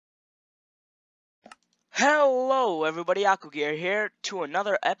Hello everybody, Akugear here to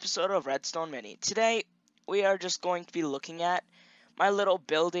another episode of Redstone Mini. Today we are just going to be looking at my little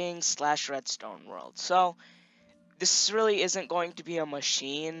building slash redstone world. So this really isn't going to be a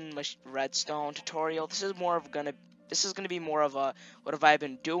redstone tutorial. This is gonna be more of a what have I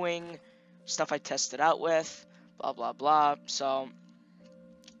been doing, stuff I tested out with, blah blah blah. So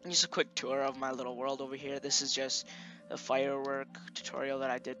just a quick tour of my little world over here. This is just the firework tutorial that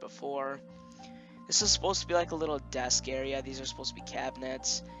I did before. This is supposed to be like a little desk area. These are supposed to be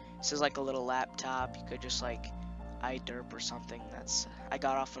cabinets. This is like a little laptop. You could just like iDerp or something. I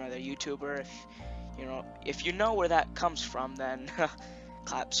got off another YouTuber. If you know where that comes from, then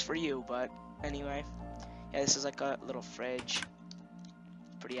claps for you. But anyway, yeah, this is like a little fridge.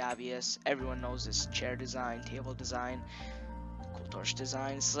 Pretty obvious. Everyone knows this chair design, table design, cool torch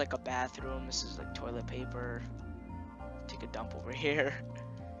design. This is like a bathroom. This is like toilet paper. Take a dump over here.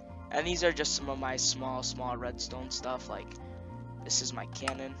 And these are just some of my small redstone stuff. Like, this is my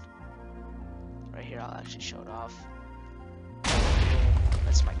cannon. Right here, I'll actually show it off.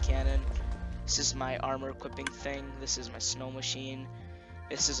 That's my cannon. This is my armor equipping thing. This is my snow machine.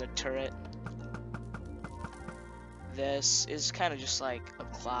 This is a turret. This is kind of just like a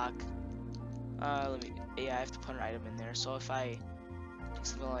clock. I have to put an item in there. So if I take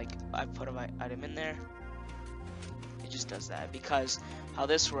something like, I put an item in there, it just does that, because how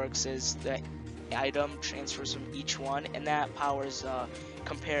this works is the item transfers from each one, and that powers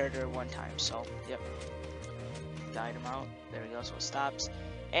comparator one time. So yep, the item out, there we go, so it stops.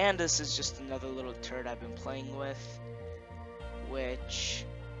 And this is just another little turret I've been playing with, which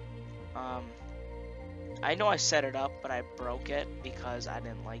I know I set it up, but I broke it because I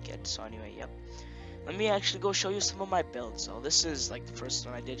didn't like it. So anyway, yep, let me actually go show you some of my builds. So this is like the first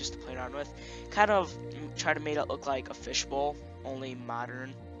one I did just to play around with. Kind of try to make it look like a fishbowl, only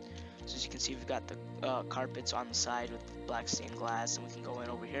modern. So as you can see, we've got the carpets on the side with black stained glass, and we can go in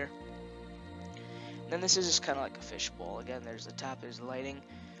over here. And then this is just kind of like a fishbowl. Again, there's the top, there's the lighting.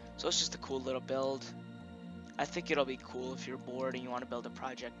 So it's just a cool little build. I think it'll be cool if you're bored and you want to build a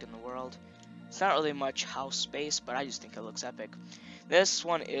project in the world. It's not really much house space, but I just think it looks epic. This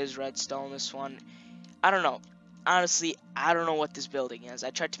one is redstone. This one, I don't know. Honestly, I don't know what this building is. I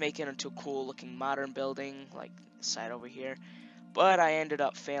tried to make it into a cool looking modern building, like this side over here, but I ended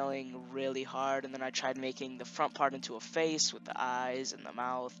up failing really hard. And then I tried making the front part into a face with the eyes and the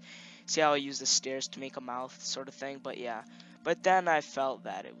mouth. See how I use the stairs to make a mouth sort of thing, but yeah. But then I felt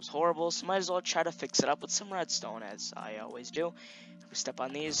that it was horrible, so might as well try to fix it up with some redstone, as I always do. If we step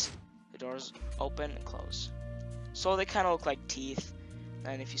on these, the doors open and close. So they kind of look like teeth,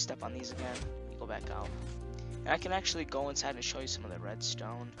 and if you step on these again, you go back out. And I can actually go inside and show you some of the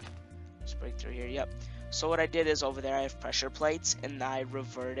redstone. Let's break through here, yep. So what I did is over there I have pressure plates, and I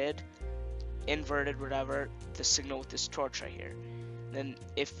inverted whatever, the signal with this torch right here. Then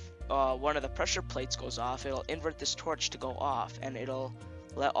if one of the pressure plates goes off, it'll invert this torch to go off, and it'll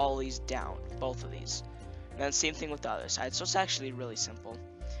let all these down, both of these. And then same thing with the other side, so it's actually really simple.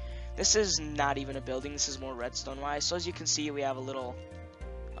 This is not even a building, this is more redstone wise. So as you can see, we have a little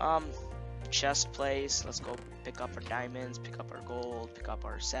chest place. Let's go pick up our diamonds, pick up our gold, pick up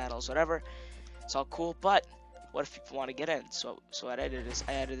our saddles, whatever. It's all cool, but what if people want to get in? So what I did is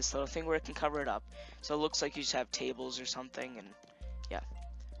I added this little thing where it can cover it up. So it looks like you just have tables or something, and yeah.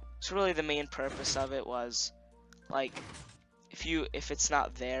 So really the main purpose of it was, like, if it's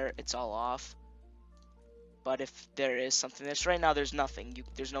not there, it's all off. But if there is something there, so right now there's nothing.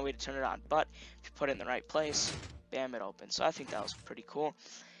 There's no way to turn it on. But if you put it in the right place, bam, it opens. So I think that was pretty cool.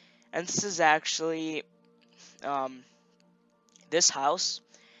 And this is actually, this house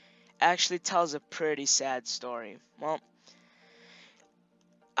actually tells a pretty sad story. Well,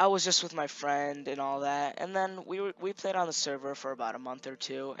 I was just with my friend and all that, and then we played on the server for about a month or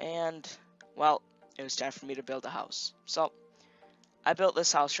two, and well, it was time for me to build a house. So I built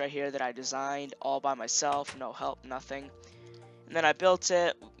this house right here that I designed all by myself, no help, nothing. And then I built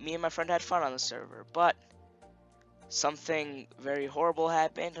it. Me and my friend had fun on the server, but something very horrible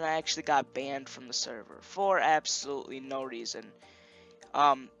happened, and I actually got banned from the server for absolutely no reason.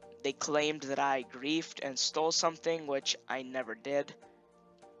 They claimed that I griefed and stole something, which I never did.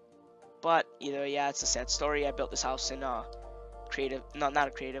 But either, yeah, it's a sad story. I built this house in a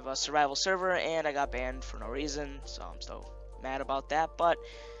survival server, and I got banned for no reason, so I'm still mad about that. But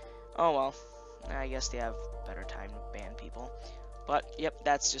oh well, I guess they have better time to ban people. But yep,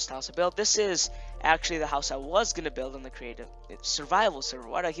 that's just the house I built. This is actually the house I was gonna build in the survival server.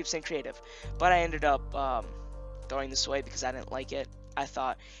 Why do I keep saying creative? But I ended up throwing this away because I didn't like it. I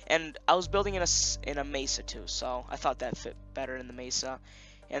thought, and I was building in a mesa too, so I thought that fit better in the mesa.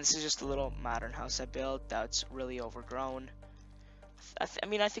 And this is just a little modern house I built that's really overgrown. I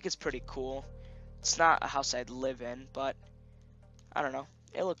mean, I think it's pretty cool. It's not a house I'd live in, but I don't know.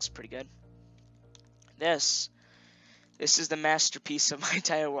 It looks pretty good. This is the masterpiece of my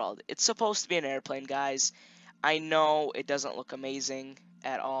entire world. It's supposed to be an airplane, guys. I know it doesn't look amazing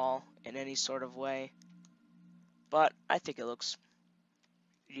at all in any sort of way, but I think it looks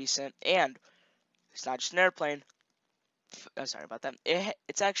decent. And it's not just an airplane. Sorry about that.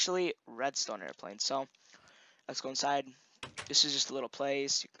 It's actually redstone airplane. So let's go inside. This is just a little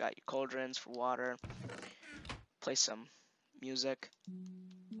place. You got your cauldrons for water. Play some music.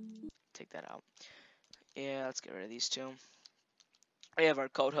 Take that out. Yeah, let's get rid of these two. We have our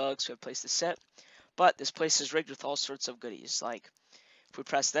coat hooks. We have a place to sit. But this place is rigged with all sorts of goodies. Like, if we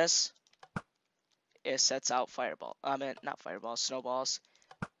press this, it sets out fireball. I mean, not fireballs, snowballs.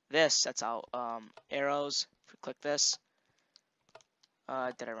 This sets out arrows. If we click this,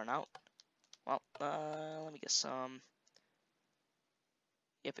 did I run out? Well, let me get some.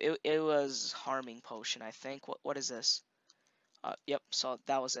 Yep, it was harming potion, I think. What is this? Yep. So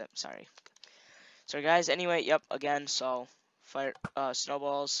that was it. Sorry. Sorry, guys. Anyway, yep. Again, so fire,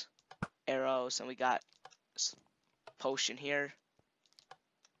 snowballs, arrows, and we got potion here.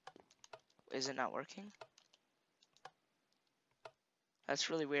 Is it not working? That's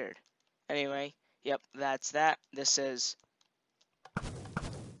really weird. Anyway, yep, that's that. This is...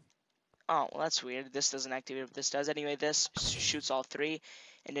 Oh, well, that's weird. This doesn't activate, but this does. Anyway, this shoots all three.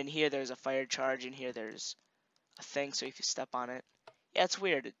 And then here there's a fire charge, and here there's a thing, so if you step on it... Yeah, it's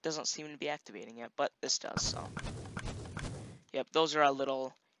weird. It doesn't seem to be activating it, but this does, so... Yep, those are our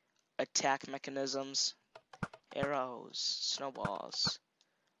little attack mechanisms. Arrows, snowballs,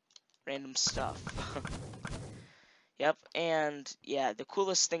 random stuff. Yep, and yeah, the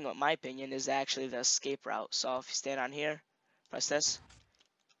coolest thing, in my opinion, is actually the escape route. So if you stand on here, press this,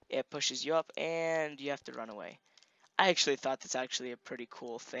 it pushes you up, and you have to run away. I actually thought that's actually a pretty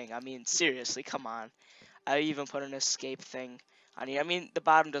cool thing. I mean, seriously, come on. I even put an escape thing on here. I mean, the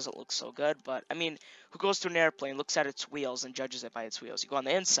bottom doesn't look so good, but I mean, who goes to an airplane, looks at its wheels, and judges it by its wheels? You go on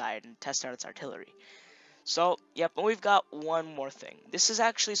the inside and test out its artillery. So, yep, and we've got one more thing. This is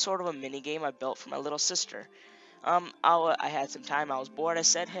actually sort of a mini game I built for my little sister. I had some time, I was bored, I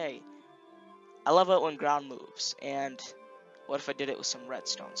said, hey, I love it when ground moves, and what if I did it with some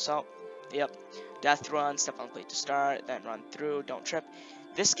redstone? So, yep, death run, step on the plate to start, then run through, don't trip.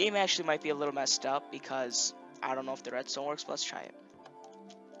 This game actually might be a little messed up because I don't know if the redstone works, but let's try it.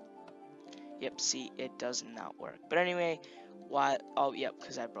 Yep, see, it does not work. But anyway, why? Oh, yep,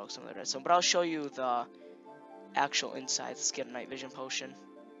 because I broke some of the redstone. But I'll show you the actual inside. Let's get a night vision potion.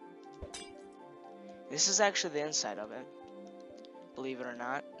 This is actually the inside of it, believe it or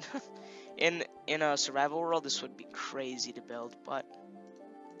not. in a survival world, this would be crazy to build, but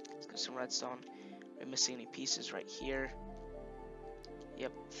let's get some redstone. We're missing any pieces right here.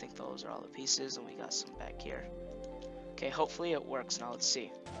 Yep, I think those are all the pieces, and we got some back here. Okay, hopefully it works. Now let's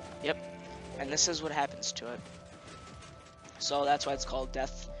see. Yep, and this is what happens to it. So that's why it's called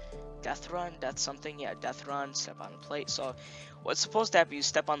death run, death something, yeah, death run, step on the plate. So what's supposed to happen, you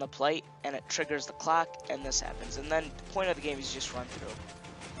step on the plate and it triggers the clock and this happens, and then the point of the game is you just run through,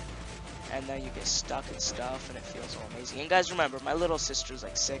 and then you get stuck and stuff, and it feels all amazing. And guys, remember, my little sister's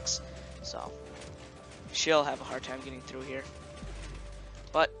like 6, so she'll have a hard time getting through here.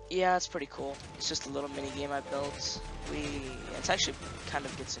 But yeah, it's pretty cool. It's just a little mini game I built. It's actually kind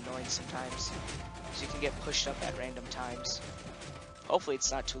of gets annoying sometimes, because you can get pushed up at random times. Hopefully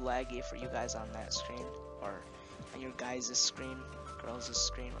it's not too laggy for you guys on that screen, or on your guys' screen, girls'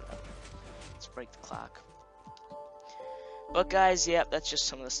 screen, whatever. Let's break the clock. But guys, yeah, that's just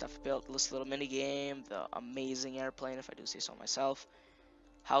some of the stuff I built. This little mini game, the amazing airplane, if I do say so myself.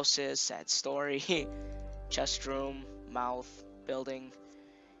 Houses, sad story, chest room, mouth, building.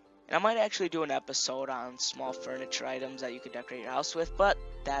 And I might actually do an episode on small furniture items that you could decorate your house with, but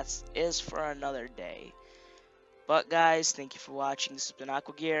that is for another day. But guys, thank you for watching. This has been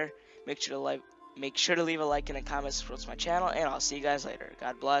Aqua Gear. Make sure to leave a like and a comment, support my channel, and I'll see you guys later.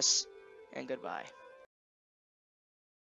 God bless and goodbye.